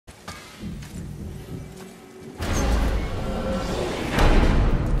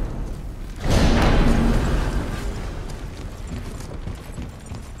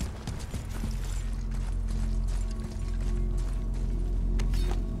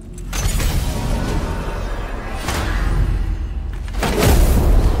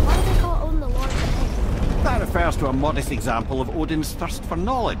to a modest example of Odin's thirst for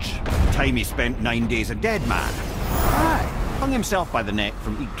knowledge. The time he spent 9 days a dead man. Aye. Hung himself by the neck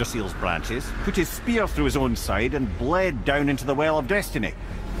from Yggdrasil's branches, put his spear through his own side, and bled down into the Well of Destiny.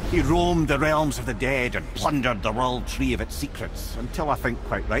 He roamed the realms of the dead and plundered the World Tree of its secrets, until I think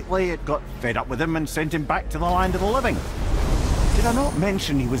quite rightly it got fed up with him and sent him back to the land of the living. Did I not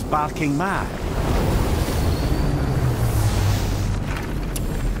mention he was barking mad?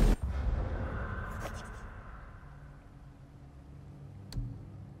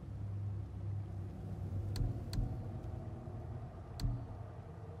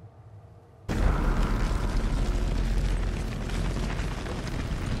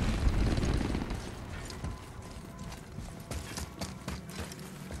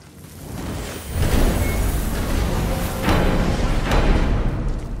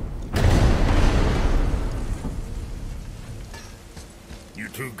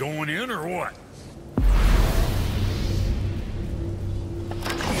 Two going in or what?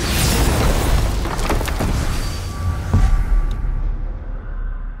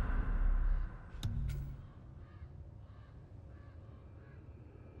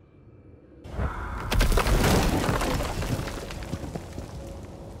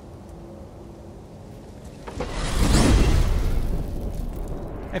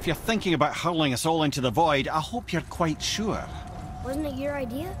 If you're thinking about hurling us all into the void, I hope you're quite sure. Wasn't it your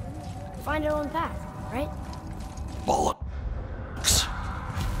idea? Find our own path, right? Bollocks.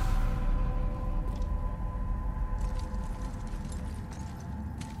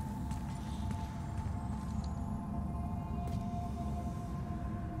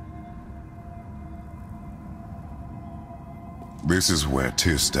 This is where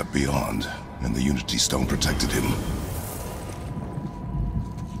Tyr stepped beyond, and the Unity Stone protected him.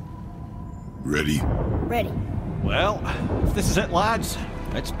 Ready? Ready. Well, if this is it, lads,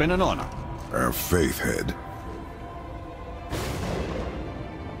 it's been an honor. Our faith head.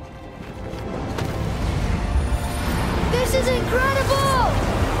 This is incredible!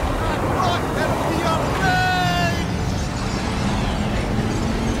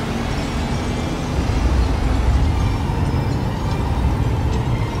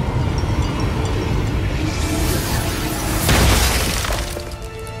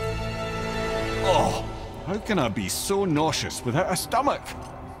 Oh, how can I be so nauseous without a stomach?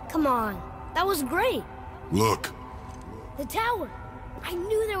 Come on, that was great. Look. The tower. I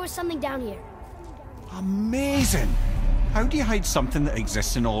knew there was something down here. Amazing! How do you hide something that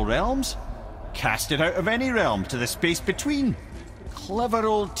exists in all realms? Cast it out of any realm to the space between. Clever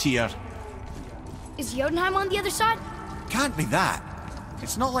old Tyr. Is Jotunheim on the other side? Can't be that.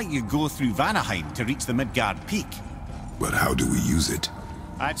 It's not like you go through Vanaheim to reach the Midgard Peak. But how do we use it?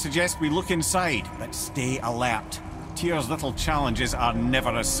 I'd suggest we look inside, but stay alert. Tyr's little challenges are never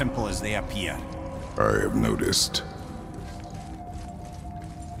as simple as they appear. I have noticed.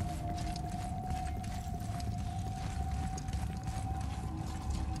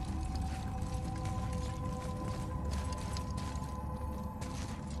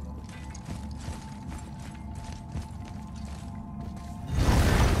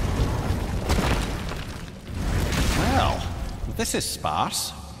 Well, this is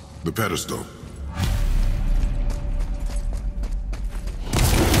sparse. The pedestal.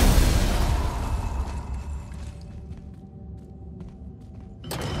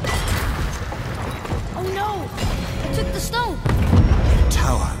 Oh no! It took the stone!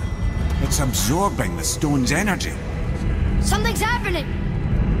 Tower. It's absorbing the stone's energy. Something's happening!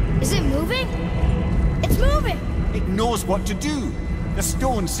 Is it moving? It's moving! It knows what to do. The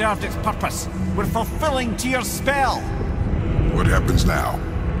stone served its purpose. We're fulfilling Tyr's spell. What happens now?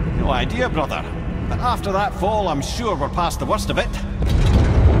 No idea, brother. But after that fall, I'm sure we're past the worst of it.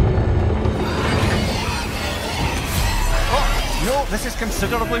 Oh, no, this is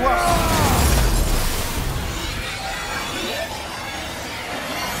considerably worse.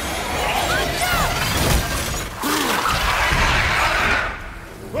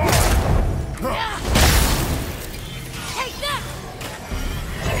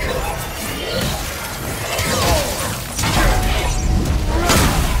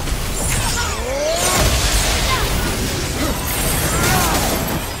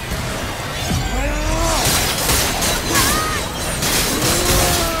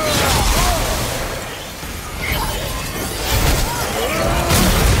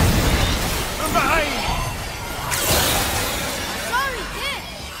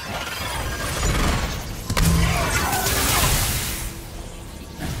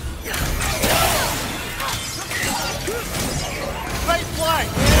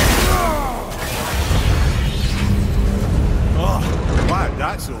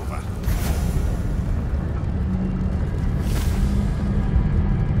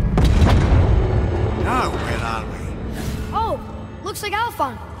 off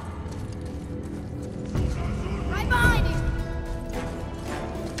on him. Right behind you.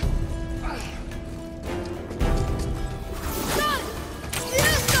 Run!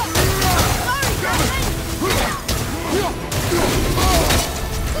 Yes, sorry,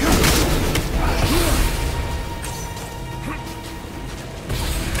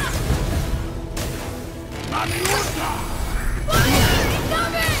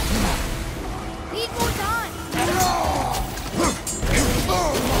 Need more time.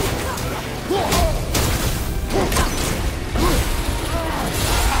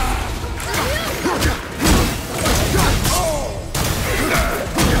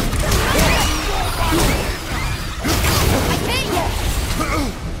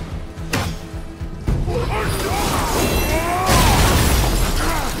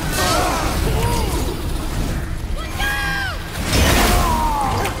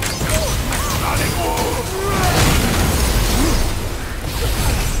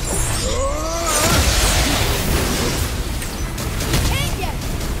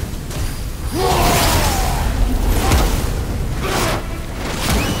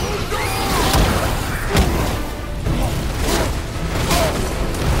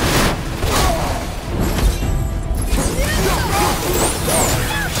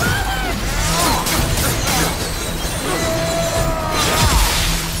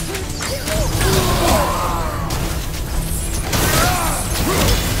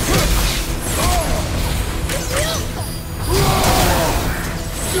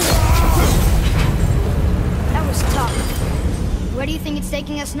 Where do you think it's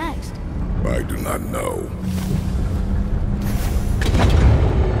taking us next? I do not know.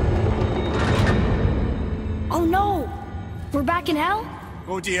 Oh no! We're back in hell?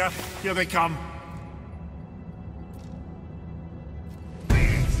 Oh dear, here they come.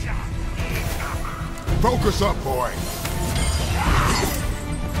 Focus up, boy.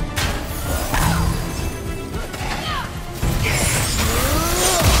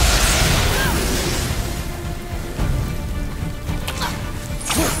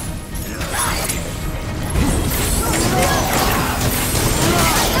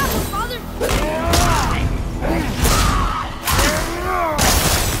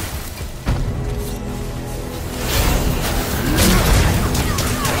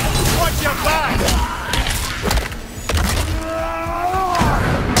 Watch your back!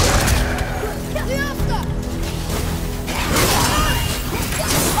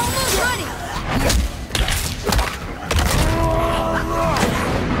 Almost ready!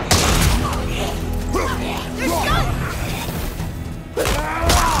 They're stuck!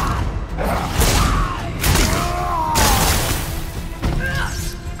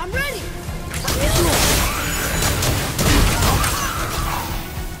 I'm ready!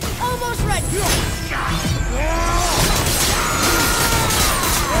 Almost ready!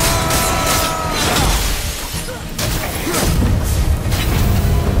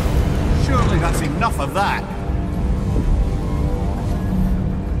 Surely that's enough of that.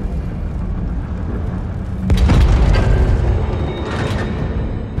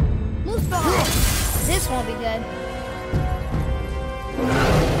 Move behind. This won't be good.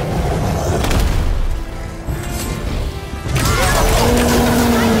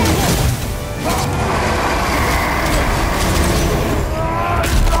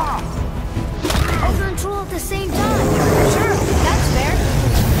 Ogre and Troll at the same time. Sure, that's fair.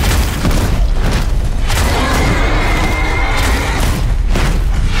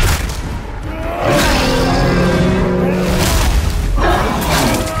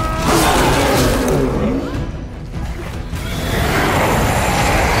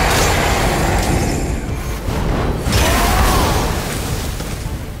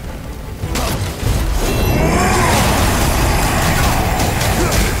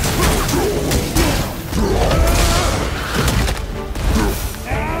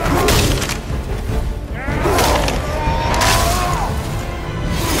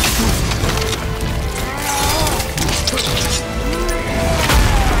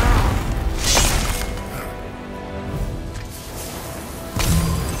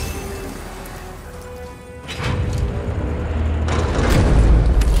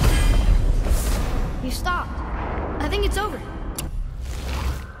 You stopped. I think it's over.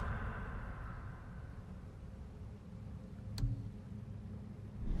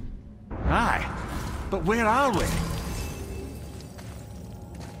 Aye, but where are we?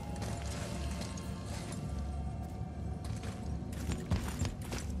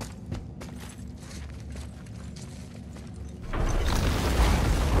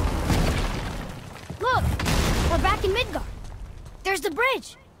 Look! We're back in Midgard. There's the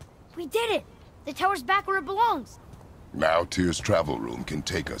bridge. We did it. The tower's back where it belongs. Now Tyr's travel room can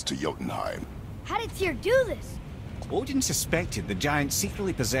take us to Jotunheim. How did Tyr do this? Odin suspected the giants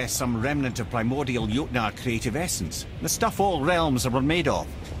secretly possessed some remnant of primordial Jotnar creative essence, the stuff all realms were made of.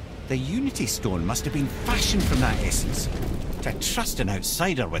 The Unity Stone must have been fashioned from that essence. To trust an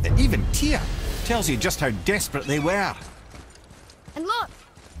outsider with it, even Tyr, tells you just how desperate they were. And look!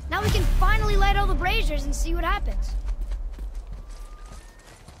 Now we can finally light all the braziers and see what happens.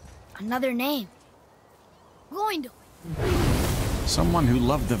 Another name. Gloindor. Someone who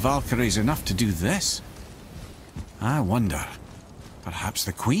loved the Valkyries enough to do this? I wonder. Perhaps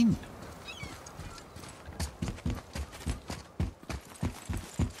the Queen?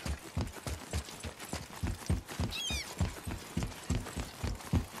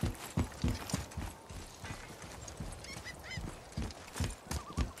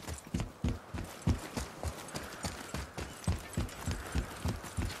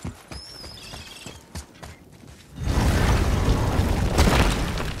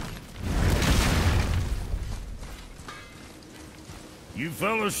 You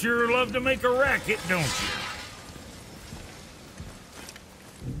fellas sure love to make a racket, don't you?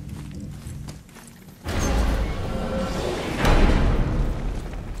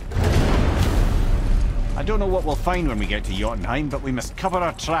 I don't know what we'll find when we get to Jotunheim, but we must cover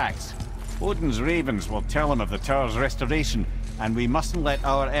our tracks. Odin's ravens will tell him of the tower's restoration, and we mustn't let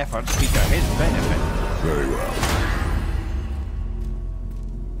our efforts be to his benefit. Very well.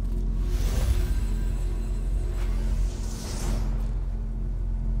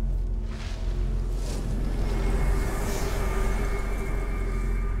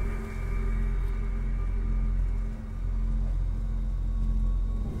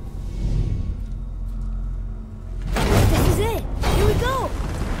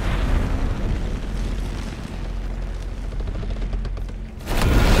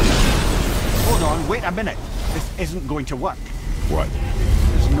 Wait a minute. This isn't going to work. What?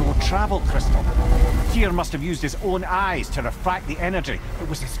 There's no travel crystal. Tyr must have used his own eyes to refract the energy. It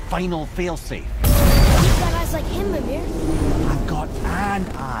was his final failsafe. You've got eyes like him, Mimir. I've got an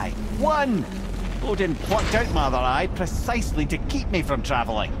eye. One! Odin plucked out my other eye precisely to keep me from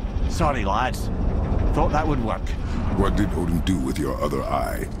traveling. Sorry, lads. Thought that would work. What did Odin do with your other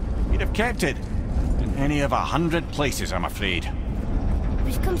eye? He'd have kept it. In any of 100 places, I'm afraid.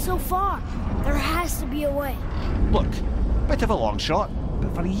 We've come so far. There has to be a way. Look, bit of a long shot,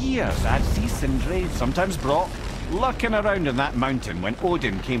 but for years I'd see Sindri, sometimes Brock, lurking around in that mountain when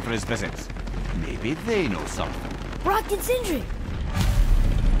Odin came for his visits. Maybe they know something. Brock and Sindri.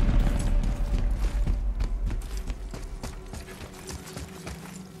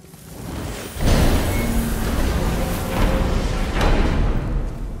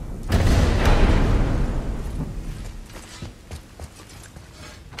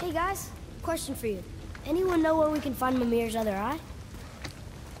 Hey guys, question for you. Anyone know where we can find Mimir's other eye?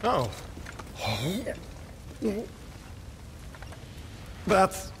 Oh.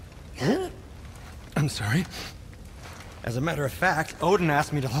 That's... I'm sorry. As a matter of fact, Odin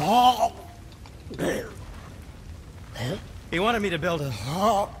asked me to... He wanted me to build a...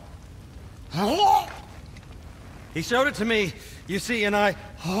 He showed it to me, you see, and I...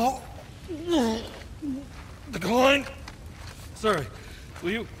 Declined. Sorry.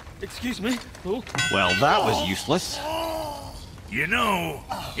 Will you excuse me? Oh. Well, that was useless. You know,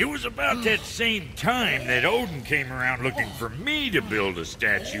 it was about that same time that Odin came around looking for me to build a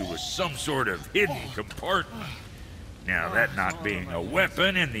statue with some sort of hidden compartment. Now, that not being a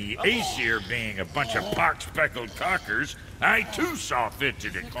weapon and the Aesir being a bunch of pock-speckled cockers, I too saw fit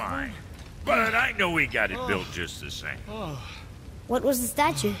to decline. But I know he got it built just the same. What was the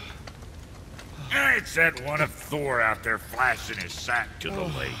statue? It's that one of Thor out there flashing his sack to the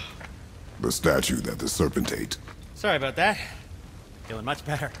lake. The statue that the serpent ate. Sorry about that. Feeling much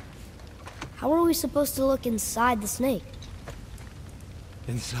better. How are we supposed to look inside the snake?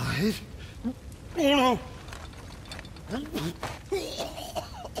 Inside? Oh no!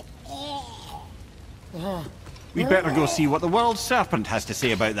 We better go see what the world serpent has to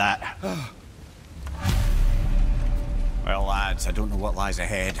say about that. Well, lads, I don't know what lies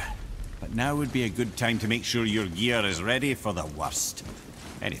ahead, but now would be a good time to make sure your gear is ready for the worst.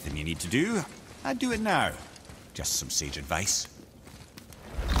 Anything you need to do, I'd do it now. Just some sage advice.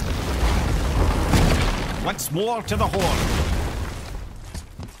 Once more to the horn.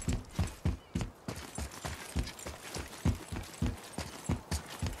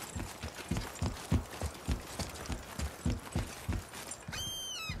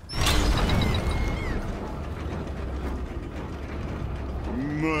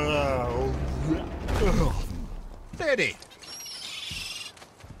 Steady.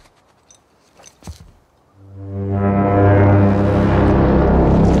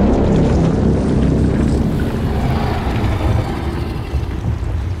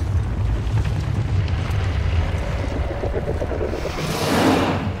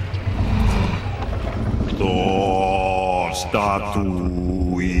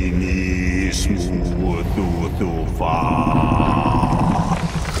 Datu inis mutu fa.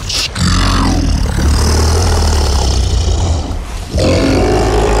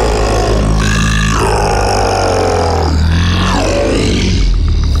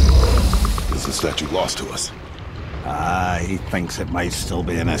 Is the statue lost to us? He thinks it might still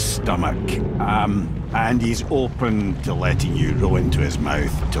be in his stomach. And he's open to letting you roll into his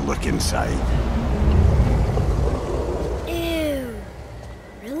mouth to look inside. Ew.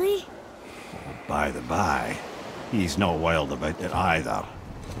 Really? By the by, he's not wild about it either.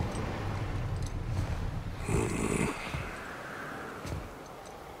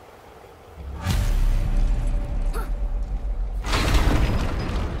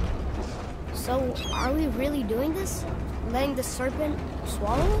 So, are we really doing this? Letting the serpent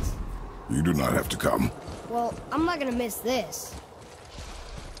swallow us? You do not have to come. Well, I'm not gonna miss this.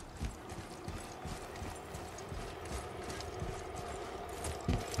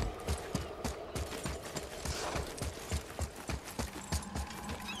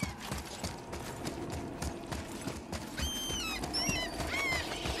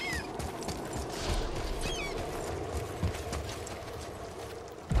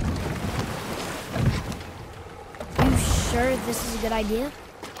 You sure this is a good idea?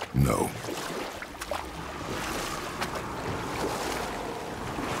 No.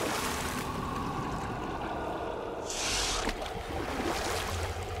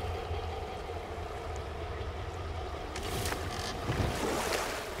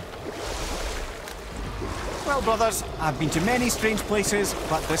 Well, brothers, I've been to many strange places,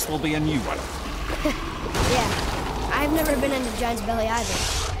 but this will be a new one. Yeah. I've never been into Giant's Belly either.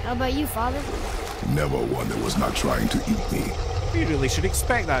 How about you, Father? Never one that was not trying to eat me. We really should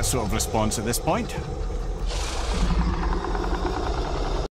expect that sort of response at this point.